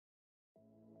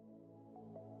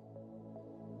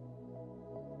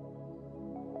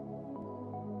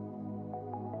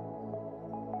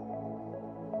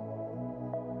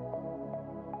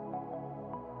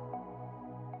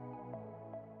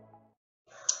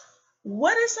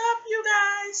What is up, you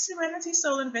guys? Serenity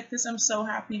Soul Invictus. I'm so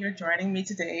happy you're joining me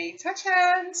today. Touch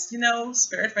hands,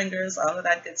 spirit fingers, all of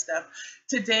that good stuff.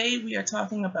 Today, we are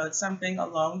talking about something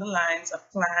along the lines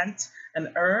of plant and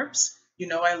herbs.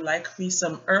 I like me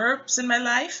some herbs in my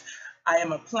life. I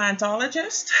am a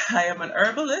plantologist. I am an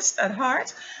herbalist at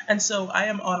heart. And so I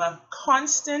am on a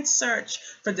constant search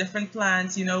for different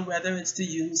plants, whether it's to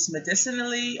use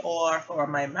medicinally or for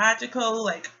my magical,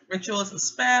 like rituals and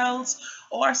spells,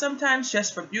 or sometimes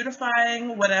just for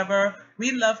beautifying, whatever.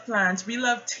 We love plants. We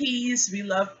love teas. We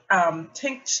love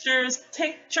tinctures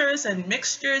and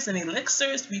mixtures and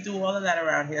elixirs. We do all of that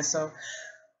around here. So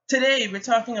today we're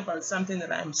talking about something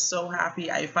that I'm so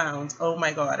happy I found. Oh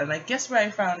my God. And I guess where I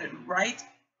found it? Right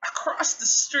across the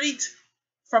street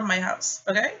from my house,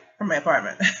 okay? From my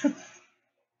apartment.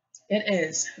 It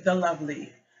is the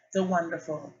lovely, the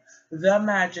wonderful, the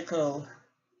magical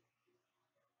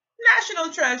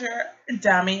national treasure,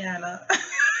 Damiana.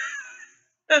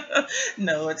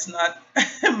 No, it's not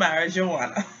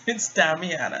marijuana. It's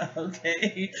Damiana,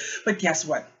 okay? But guess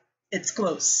what? It's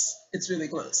close. It's really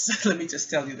close. Let me just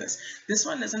tell you this. This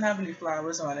one doesn't have any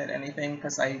flowers on it, anything,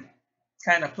 because I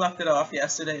kind of plucked it off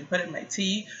yesterday and put it in my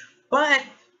tea. But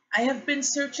I have been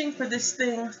searching for this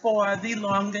thing for the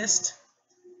longest.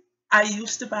 I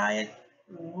used to buy it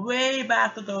way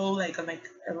back ago, like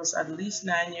it was at least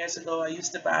 9 years ago. I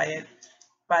used to buy it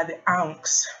by the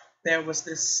ounce. There was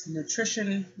this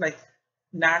nutrition, like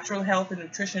natural health and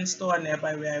nutrition store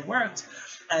nearby where I worked,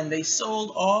 and they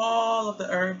sold all of the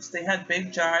herbs. They had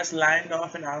big jars lined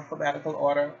off in alphabetical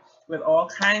order with all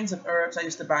kinds of herbs. I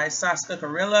used to buy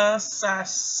sarsaparilla,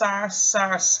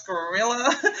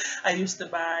 sarsaparilla. I used to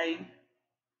buy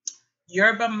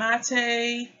yerba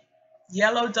mate,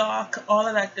 yellow dock, all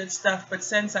of that good stuff. But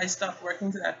since I stopped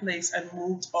working to that place and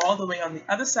moved all the way on the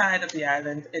other side of the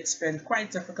island, it's been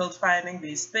quite difficult finding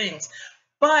these things.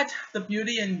 But the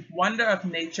beauty and wonder of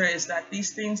nature is that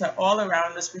these things are all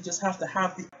around us. We just have to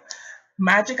have the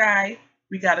magic eye.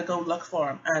 We got to go look for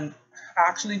them and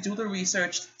actually do the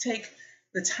research, take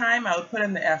the time out, put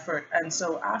in the effort. And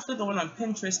so after going on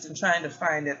Pinterest and trying to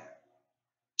find it,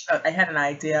 I had an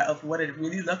idea of what it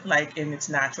really looked like in its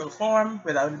natural form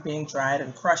without it being dried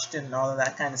and crushed and all of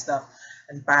that kind of stuff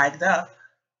and bagged up.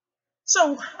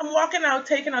 So I'm walking out,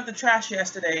 taking out the trash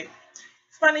yesterday.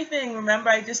 Funny thing, remember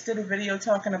I just did a video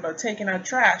talking about taking out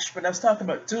trash, but I was talking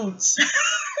about dudes,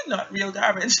 not real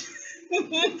garbage.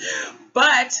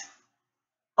 But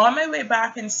on my way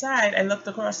back inside, I looked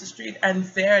across the street and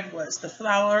there it was, the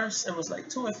flowers. It was like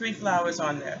 2 or 3 flowers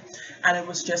on there. And it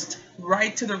was just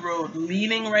right to the road,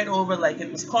 leaning right over like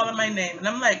it was calling my name. And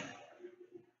I'm like,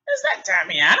 is that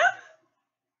Damiana?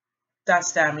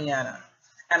 That's Damiana.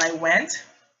 And I went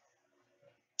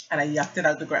and I yucked it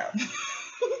out the ground.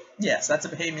 Yes, that's a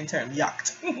Bahamian term,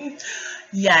 yucked.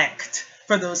 Yanked,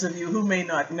 for those of you who may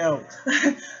not know.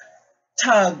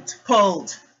 Tugged,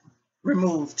 pulled,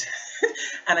 removed.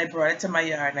 And I brought it to my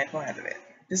yard and I planted it.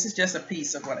 This is just a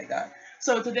piece of what I got.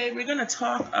 So today we're going to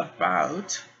talk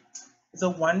about the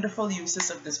wonderful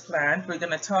uses of this plant. We're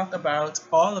going to talk about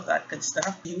all of that good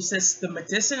stuff, uses, the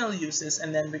medicinal uses,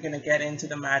 and then we're going to get into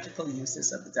the magical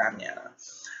uses of the Damiana.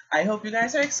 I hope you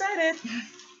guys are excited.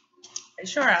 I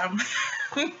sure am.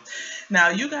 Now,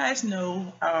 you guys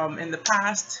know in the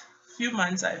past few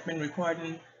months I've been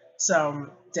recording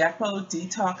some Depot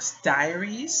Detox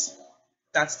Diaries.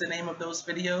 That's the name of those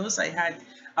videos. I had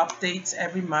updates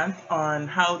every month on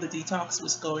how the detox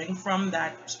was going from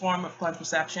that form of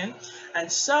contraception. And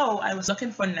so I was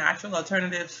looking for natural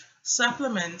alternative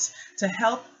supplements to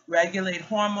help regulate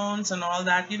hormones and all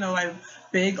that. I'm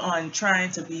big on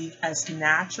trying to be as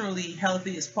naturally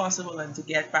healthy as possible and to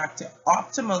get back to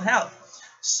optimal health.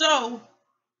 So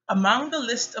among the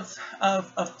list of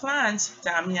plants,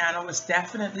 Damiana was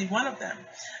definitely one of them.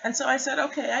 And so I said,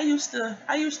 okay, I used to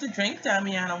drink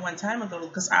Damiana one time ago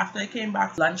because after I came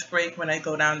back lunch break, when I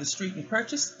go down the street and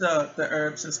purchase the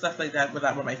herbs and stuff like that,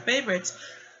 that were my favorites.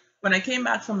 When I came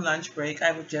back from lunch break,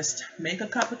 I would just make a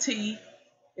cup of tea.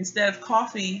 Instead of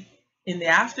coffee in the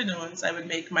afternoons, I would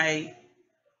make my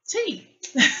tea.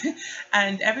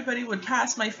 And everybody would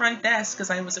pass my front desk because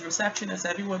I was a receptionist.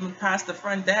 Everyone would pass the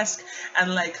front desk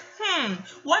and like,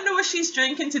 wonder what she's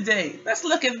drinking today. Let's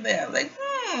look in there. Like,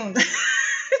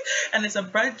 And it's a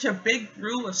bunch of big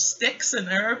brew of sticks and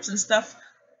herbs and stuff.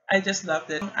 I just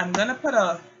loved it. I'm going to put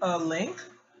a link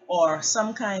or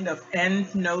some kind of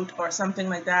end note or something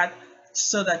like that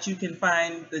so that you can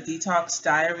find the Detox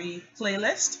Diary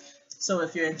playlist. So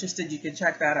if you're interested, you can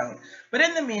check that out. But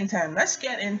in the meantime, let's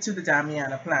get into the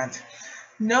Damiana plant.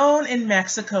 Known in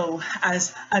Mexico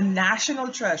as a national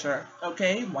treasure,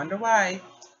 okay? Wonder why?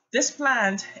 This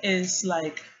plant is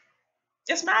like,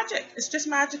 it's magic. It's just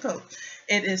magical.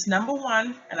 It is number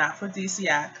one, an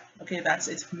aphrodisiac. Okay, that's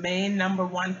its main number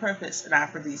one purpose, an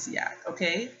aphrodisiac.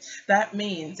 Okay, that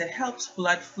means it helps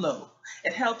blood flow.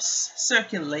 It helps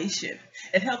circulation.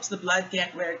 It helps the blood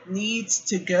get where it needs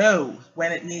to go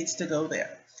when it needs to go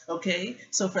there. Okay,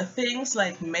 so for things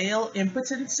like male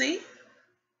impotency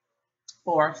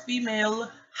or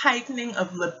female heightening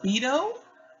of libido,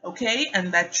 okay,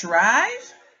 and that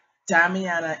drive,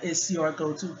 Damiana is your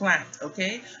go-to plant,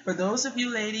 okay? For those of you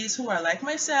ladies who are like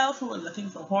myself, who are looking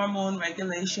for hormone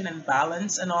regulation and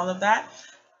balance and all of that,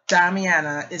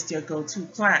 Damiana is your go-to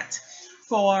plant.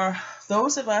 For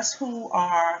those of us who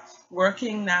are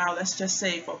working now, let's just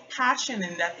say for passion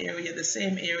in that area, the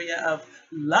same area of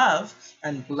love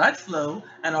and blood flow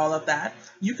and all of that,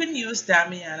 you can use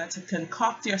Damiana to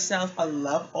concoct yourself a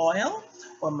love oil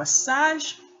or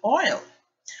massage oil.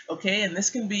 Okay, and this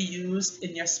can be used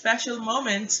in your special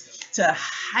moments to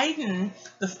heighten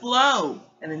the flow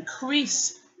and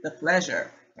increase the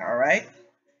pleasure. All right.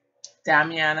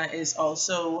 Damiana is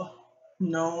also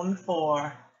known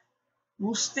for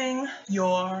boosting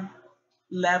your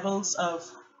levels of,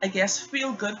 I guess,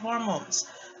 feel-good hormones.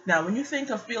 Now, when you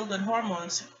think of feel-good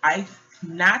hormones,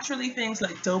 naturally things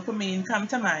like dopamine come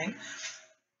to mind.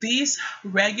 These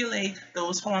regulate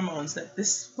those hormones, that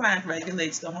this plant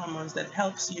regulates the hormones that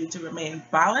helps you to remain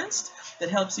balanced,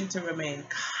 that helps you to remain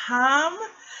calm,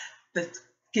 that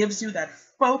gives you that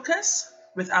focus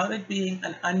without it being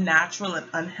an unnatural and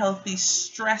unhealthy,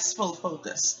 stressful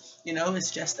focus. You know,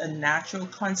 it's just a natural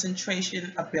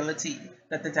concentration ability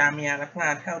that the Damiana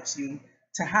plant helps you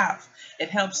to have. It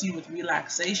helps you with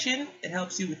relaxation, it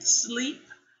helps you with sleep,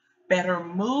 better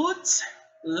moods,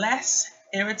 less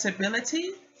irritability.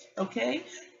 Okay,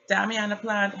 Damiana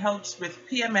plant helps with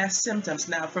PMS symptoms.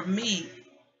 Now, for me,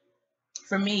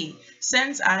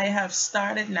 since I have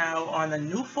started now on a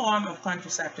new form of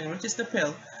contraception, which is the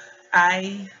pill,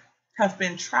 I have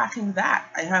been tracking that.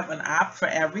 I have an app for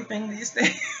everything these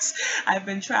days. I've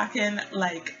been tracking,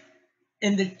 like,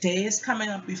 in the days coming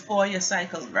up before your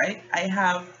cycle, right? I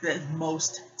have the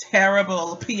most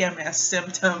terrible PMS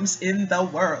symptoms in the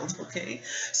world, okay?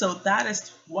 So that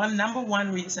is number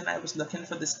one reason I was looking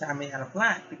for this Damiana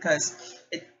plant, because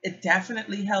it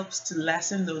definitely helps to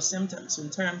lessen those symptoms in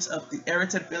terms of the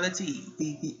irritability,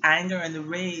 the anger and the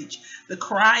rage, the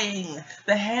crying,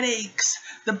 the headaches,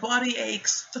 the body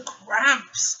aches, the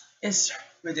cramps. It's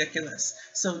ridiculous.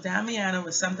 So Damiana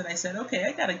was something I said, okay,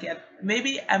 I gotta get,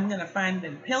 maybe I'm gonna find it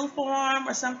in pill form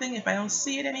or something if I don't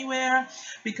see it anywhere,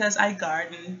 because I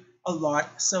garden a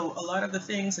lot. So a lot of the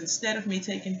things, instead of me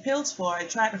taking pills for, I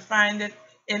try to find it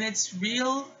in its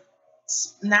real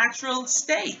natural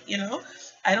state. You know,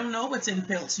 I don't know what's in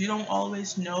pills. You don't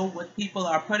always know what people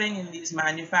are putting in these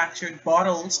manufactured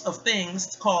bottles of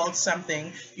things called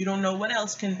something. You don't know what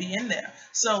else can be in there.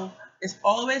 So it's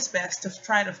always best to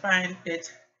try to find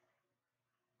it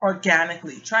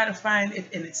organically. Try to find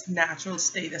it in its natural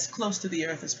state, as close to the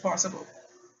earth as possible.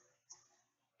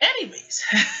 Anyways,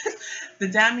 the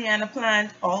Damiana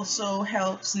plant also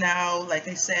helps now, like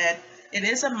I said, it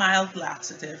is a mild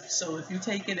laxative. So if you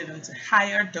take it into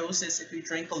higher doses, if you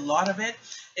drink a lot of it,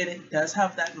 it does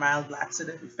have that mild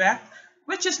laxative effect,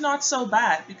 which is not so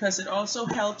bad because it also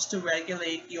helps to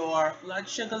regulate your blood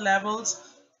sugar levels.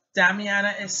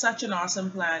 Damiana is such an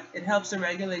awesome plant. It helps to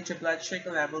regulate your blood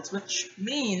sugar levels, which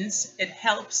means it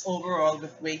helps overall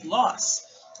with weight loss,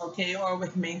 okay, or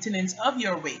with maintenance of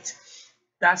your weight.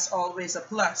 That's always a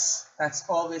plus. That's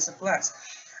always a plus.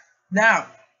 Now,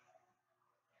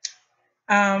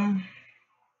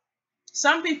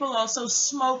 some people also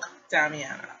smoke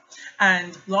Damiana.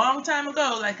 And long time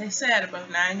ago, like I said, about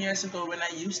 9 years ago, when I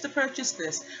used to purchase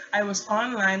this, I was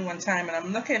online one time and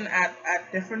I'm looking at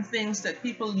different things that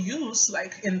people use,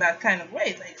 like in that kind of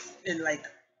way, like in like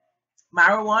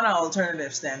marijuana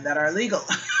alternatives then that are legal.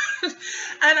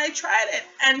 And I tried it,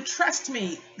 and trust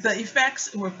me, the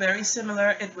effects were very similar.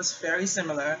 It was very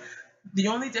similar. The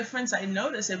only difference I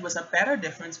noticed, it was a better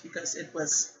difference because it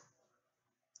was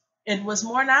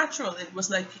more natural. It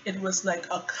was like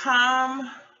a calm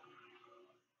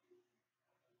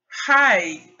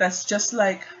high that's just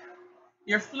like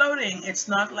you're floating. It's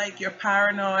not like you're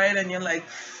paranoid and you're like,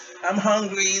 I'm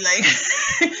hungry. Like,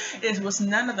 it was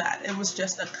none of that. It was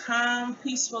just a calm,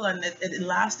 peaceful, and it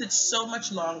lasted so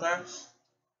much longer.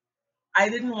 I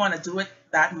didn't want to do it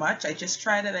that much. I just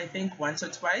tried it, I think, once or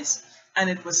twice, and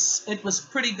it was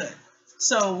pretty good.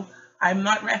 So I'm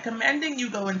not recommending you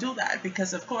go and do that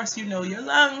because, of course, you know your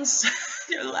lungs,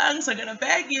 your lungs are gonna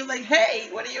beg you like, hey,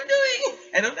 what are you doing?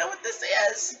 I don't know what this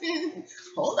is.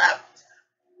 Hold up.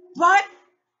 But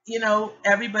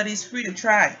everybody's free to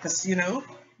try, because,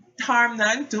 harm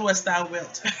none, do as thou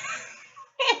wilt.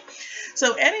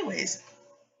 So anyways,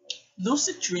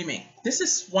 lucid dreaming. This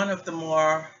is one of the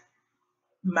more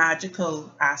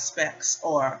magical aspects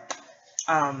or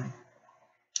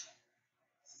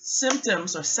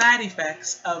symptoms or side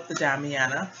effects of the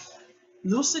Damiana.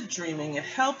 Lucid dreaming, it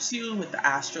helps you with the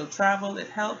astral travel. It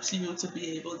helps you to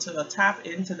be able to tap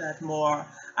into that more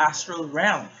astral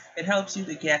realm. It helps you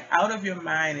to get out of your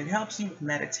mind. It helps you with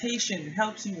meditation. It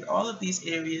helps you with all of these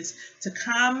areas to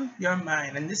calm your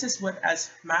mind. And this is what,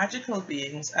 as magical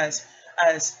beings, as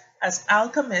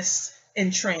alchemists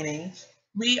in training,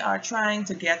 we are trying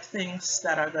to get things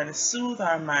that are going to soothe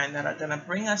our mind, that are going to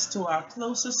bring us to our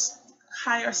closest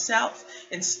higher self,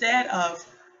 instead of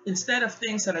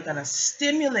things that are going to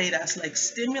stimulate us, like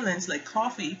stimulants, like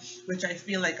coffee, which I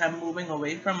feel like I'm moving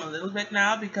away from a little bit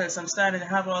now, because I'm starting to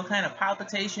have all kind of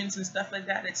palpitations and stuff like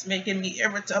that. It's making me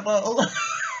irritable.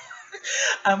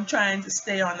 I'm trying to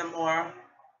stay on the more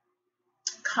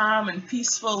calm and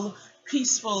peaceful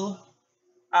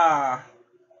side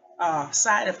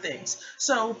of things.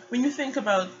 So when you think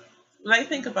about,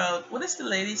 what is the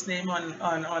lady's name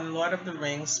on Lord of the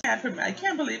Rings? I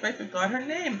can't believe I forgot her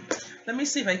name. Let me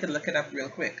see if I can look it up real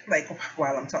quick, like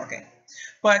while I'm talking.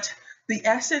 But the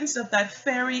essence of that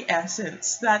fairy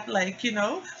essence, that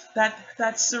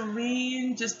that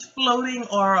serene, just floating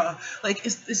aura,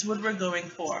 is what we're going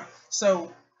for.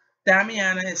 So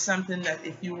Damiana is something that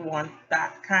if you want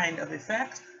that kind of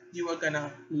effect, you are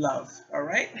gonna love. All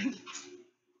right.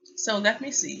 So let me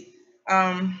see.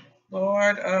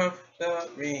 Lord of the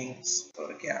Rings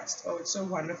podcast. Oh, it's so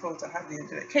wonderful to have the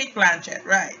internet. Kate Blanchett,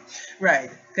 right.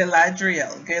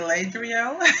 Galadriel.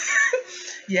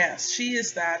 Yes, she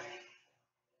is that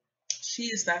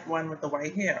one with the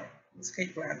white hair. It's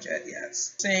Kate Blanchett,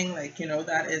 yes. Saying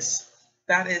that is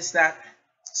that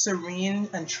serene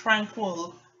and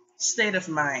tranquil state of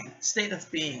mind, state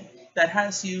of being, that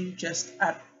has you just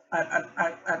at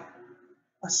a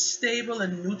stable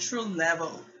and neutral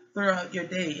level throughout your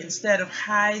day, instead of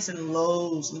highs and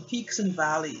lows and peaks and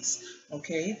valleys.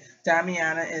 Okay,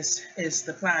 Damiana is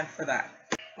the plant for that.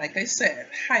 Like I said,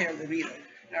 higher libido.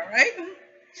 All right.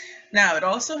 Now, it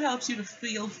also helps you to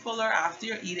feel fuller after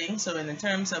you're eating. So in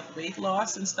terms of weight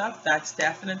loss and stuff, that's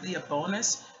definitely a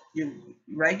bonus. Your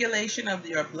regulation of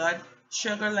your blood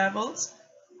sugar levels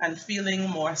and feeling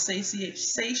more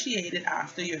satiated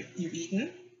after you've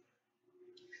eaten.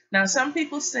 Now, some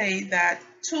people say that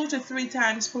 2 to 3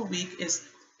 times per week is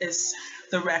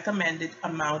the recommended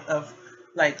amount of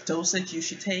dosage you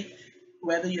should take,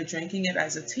 whether you're drinking it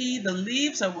as a tea. The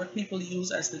leaves are what people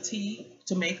use as the tea,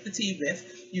 to make the tea with.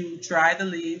 You dry the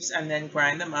leaves and then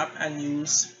grind them up and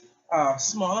use a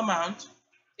small amount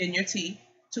in your tea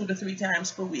 2 to 3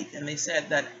 times per week. And they said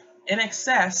that in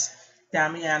excess,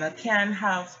 Damiana can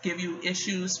give you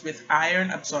issues with iron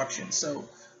absorption. So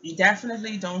you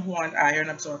definitely don't want iron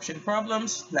absorption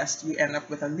problems, lest you end up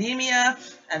with anemia,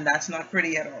 and that's not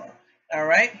pretty at all. All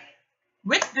right.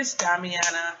 With this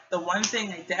Damiana, the one thing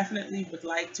I definitely would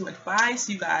like to advise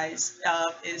you guys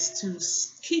is to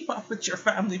keep up with your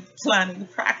family planning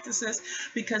practices,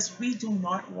 because we do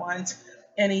not want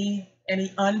any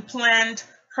unplanned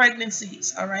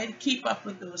pregnancies. All right, keep up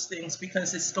with those things,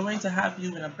 because it's going to have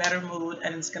you in a better mood,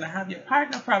 and it's going to have your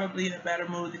partner probably in a better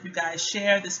mood if you guys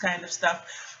share this kind of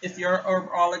stuff. If you're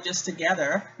herbologist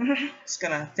together, it's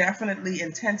going to definitely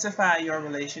intensify your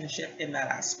relationship in that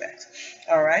aspect.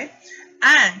 All right.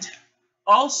 And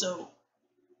also,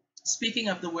 speaking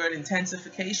of the word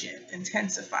intensification,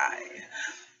 intensify,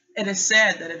 it is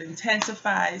said that it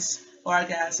intensifies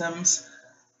orgasms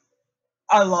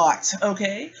a lot.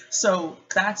 Okay, so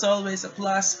that's always a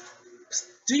plus.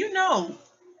 Do you know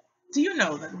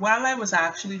that while I was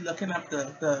actually looking up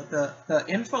the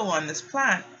info on this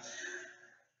plant,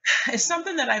 it's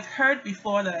something that I've heard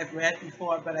before, that I've read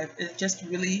before, but it just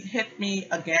really hit me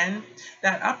again,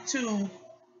 that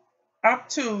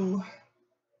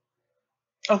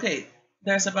okay,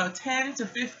 there's about 10 to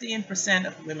 15%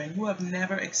 of women who have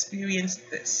never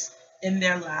experienced this in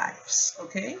their lives.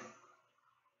 Okay,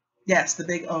 yes, the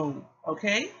big O.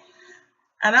 Okay,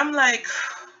 and I'm like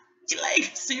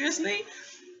seriously,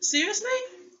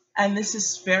 and this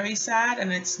is very sad,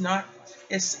 and it's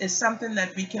something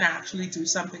that we can actually do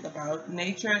something about.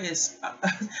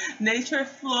 Nature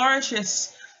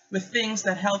flourishes with things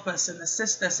that help us and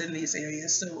assist us in these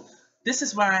areas. So this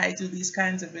is why I do these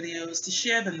kinds of videos, to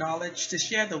share the knowledge, to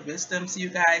share the wisdom to you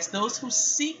guys. Those who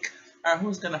seek are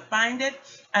who's going to find it.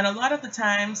 And a lot of the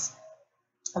times,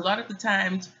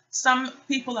 some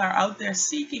people are out there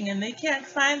seeking and they can't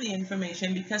find the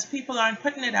information because people aren't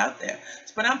putting it out there.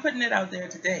 But I'm putting it out there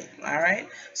today, all right?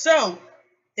 So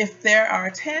if there are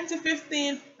 10 to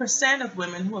 15% of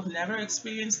women who have never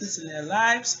experienced this in their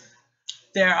lives,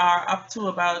 there are up to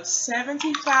about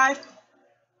 75,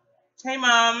 hey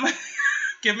mom,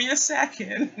 give me a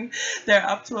second. There are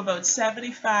up to about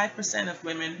 75% of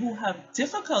women who have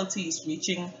difficulties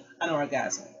reaching an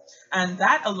orgasm. And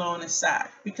that alone is sad,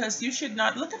 because you should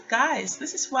not look at guys.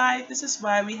 This is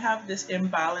why we have this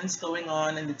imbalance going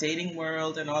on in the dating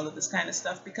world and all of this kind of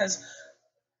stuff, because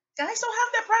guys don't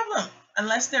have that problem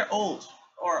unless they're old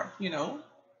or, you know,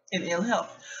 in ill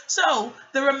health. So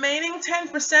the remaining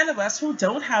 10% of us who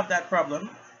don't have that problem,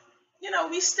 you know,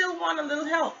 we still want a little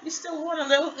help. We still want a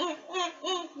little,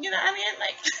 you know what I mean?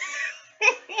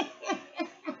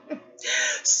 Like,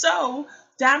 so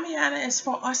Damiana is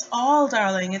for us all,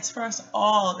 darling. It's for us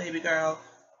all, baby girl.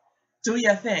 Do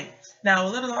your thing.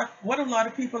 Now, what a lot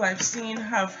of people I've seen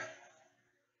have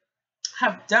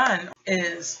done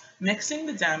is mixing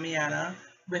the Damiana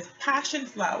with passion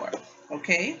flower.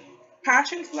 Okay,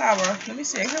 passion flower. Let me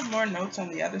see. I have more notes on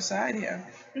the other side here.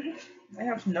 I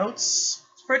have notes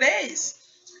for days.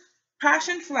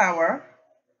 Passion flower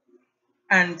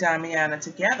and Damiana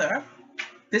together.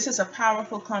 This is a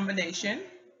powerful combination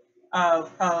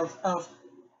of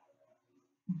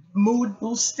mood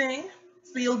boosting,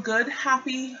 feel good,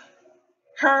 happy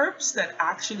herbs that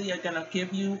actually are going to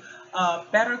give you a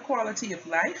better quality of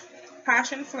life.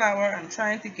 Passion flower, I'm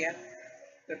trying to get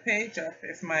the page up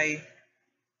if my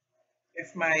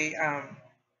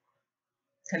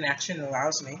connection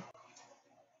allows me.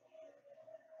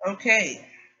 Okay,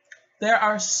 there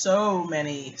are so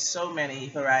many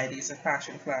varieties of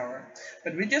passion flower,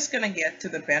 but we're just going to get to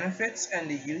the benefits and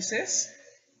the uses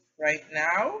right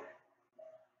now.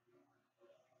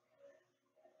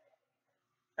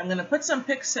 I'm going to put some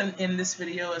pics in this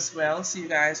video as well so you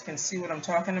guys can see what I'm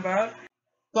talking about.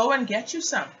 Go and get you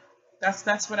some.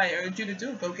 That's what I urge you to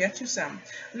do. Go get you some.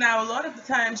 Now, a lot of the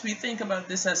times we think about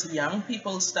this as young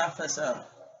people stuff, as a,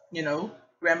 you know,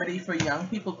 remedy for young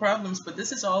people problems, but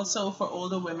this is also for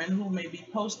older women who may be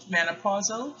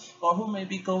post-menopausal or who may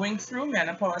be going through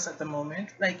menopause at the moment.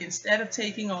 Like, instead of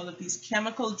taking all of these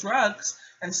chemical drugs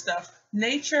and stuff,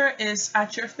 nature is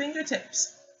at your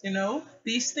fingertips. You know,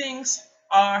 these things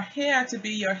are here to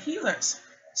be your healers.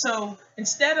 So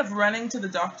instead of running to the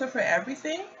doctor for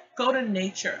everything, go to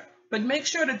nature. But make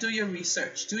sure to do your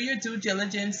research, do your due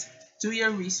diligence, do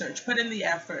your research, put in the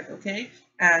effort, okay?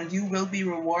 And you will be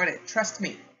rewarded, trust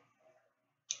me.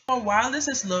 So while this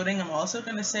is loading, I'm also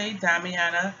going to say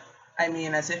Damiana, I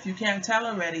mean, as if you can't tell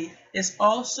already, is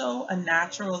also a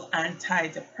natural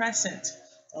antidepressant,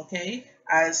 okay?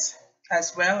 As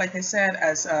well, like I said,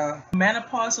 as a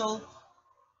menopausal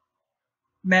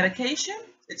medication,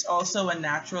 it's also a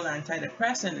natural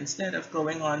antidepressant instead of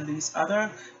going on these other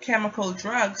chemical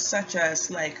drugs, such as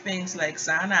like things like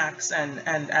Xanax and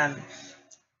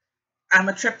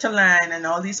amitriptyline and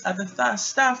all these other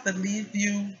stuff that leaves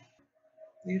you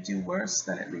worse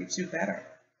than it leaves you better.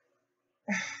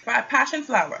 Passion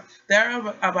flower. There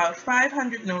are about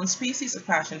 500 known species of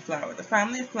passion flower. The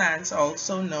family of plants,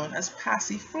 also known as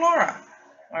passiflora.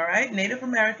 All right, Native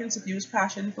Americans have used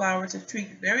passion flower to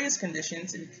treat various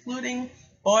conditions, including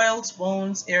boils,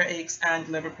 wounds, earaches, and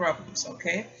liver problems.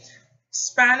 Okay.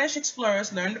 Spanish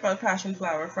explorers learned about passion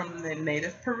flower from the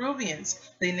native Peruvians.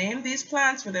 They named these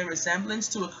plants for their resemblance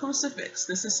to a crucifix.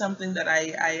 This is something that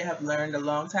I have learned a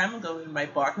long time ago in my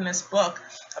botanist book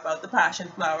about the passion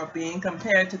flower being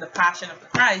compared to the Passion of the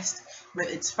Christ, with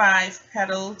its 5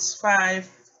 petals, 5,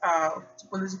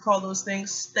 what does it call those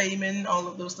things? Stamen, all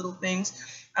of those little things.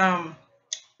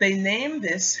 They named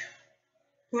this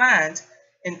plant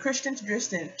in Christian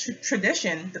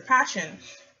tradition, the Passion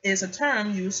is a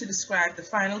term used to describe the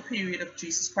final period of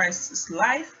Jesus Christ's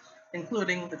life,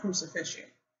 including the crucifixion.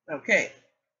 Okay.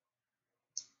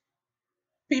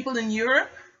 People in Europe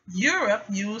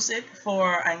use it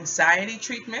for anxiety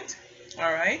treatment.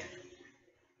 All right.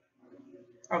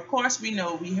 Of course, we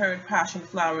heard passion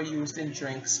flower used in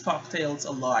drinks, cocktails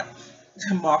a lot.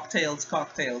 Mocktails,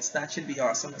 cocktails, that should be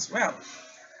awesome as well.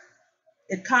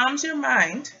 It calms your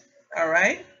mind, all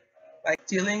right, like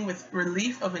dealing with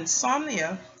relief of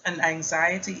insomnia and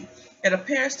anxiety. It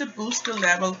appears to boost the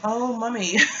level, oh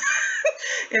mummy,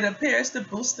 it appears to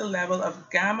boost the level of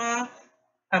gamma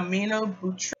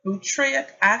aminobutyric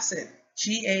acid,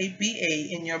 GABA,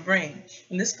 in your brain.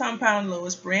 And this compound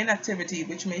lowers brain activity,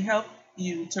 which may help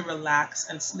you to relax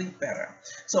and sleep better.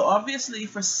 So obviously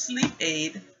for sleep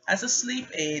aid, as a sleep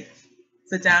aid,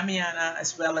 the Damiana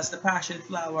as well as the passion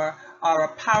flower are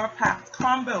a power-packed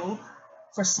combo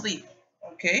for sleep.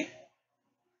 Okay.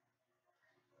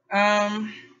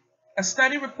 A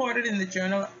study reported in the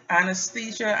journal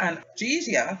Anesthesia and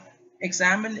Analgesia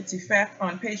examined its effect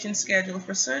on patients scheduled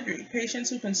for surgery. Patients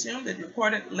who consumed it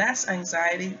reported less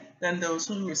anxiety than those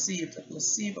who received a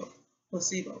placebo.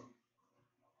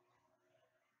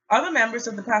 Other members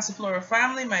of the Passiflora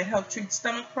family might help treat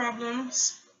stomach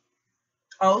problems,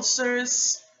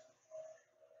 ulcers,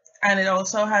 and it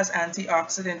also has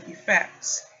antioxidant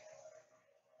effects.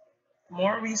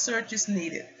 More research is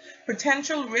needed.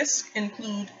 Potential risks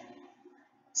include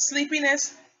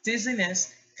sleepiness,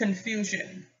 dizziness,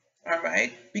 confusion. All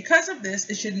right. Because of this,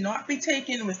 it should not be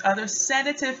taken with other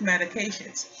sedative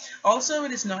medications. Also,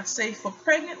 it is not safe for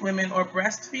pregnant women or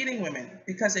breastfeeding women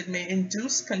because it may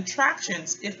induce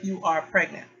contractions if you are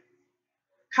pregnant.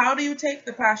 How do you take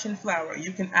the passion flower?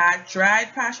 You can add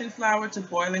dried passion flower to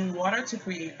boiling water to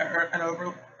create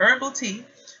an herbal tea.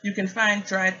 You can find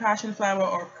dried passion flower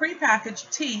or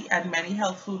prepackaged tea at many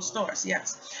health food stores,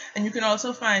 yes. And you can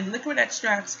also find liquid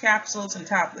extracts, capsules, and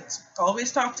tablets.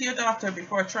 Always talk to your doctor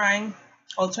before trying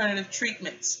alternative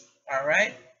treatments, all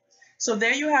right? So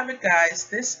there you have it, guys.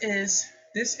 This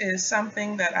is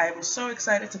something that I was so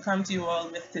excited to come to you all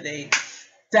with today.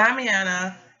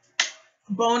 Damiana,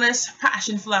 bonus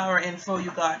passion flower info you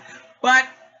got. But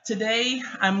today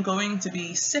I'm going to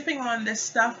be sipping on this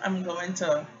stuff.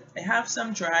 I have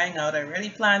some drying out. I already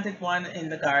planted one in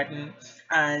the garden,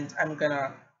 and I'm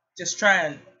gonna just try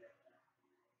and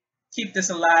keep this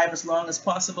alive as long as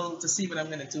possible to see what I'm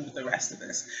gonna do with the rest of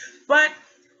this. But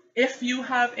if you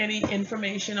have any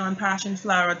information on passion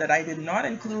flower that I did not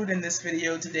include in this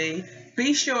video today,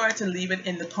 be sure to leave it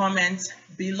in the comments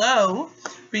below.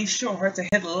 Be sure to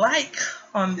hit like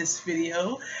on this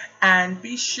video and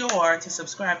be sure to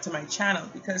subscribe to my channel,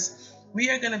 because we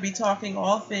are going to be talking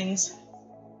all things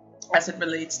as it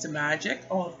relates to magic,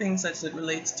 all things as it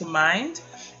relates to mind,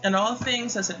 and all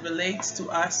things as it relates to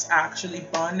us actually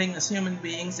bonding as human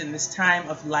beings in this time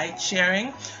of light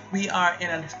sharing. We are in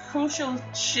a crucial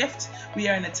shift. We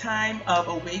are in a time of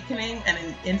awakening and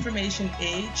an information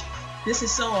age. This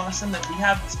is so awesome that we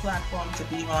have this platform to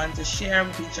be on, to share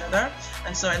with each other.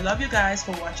 And so I love you guys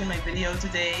for watching my video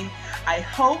today. I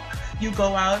hope you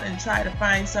go out and try to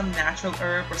find some natural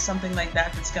herb or something like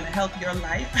that that's going to help your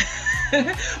life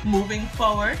moving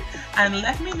forward. And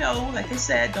let me know, like I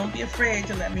said, don't be afraid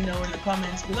to let me know in the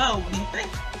comments below what you think.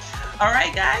 All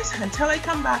right, guys, until I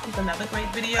come back with another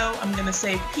great video, I'm going to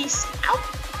say peace out.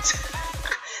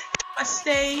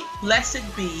 Stay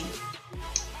blessed be.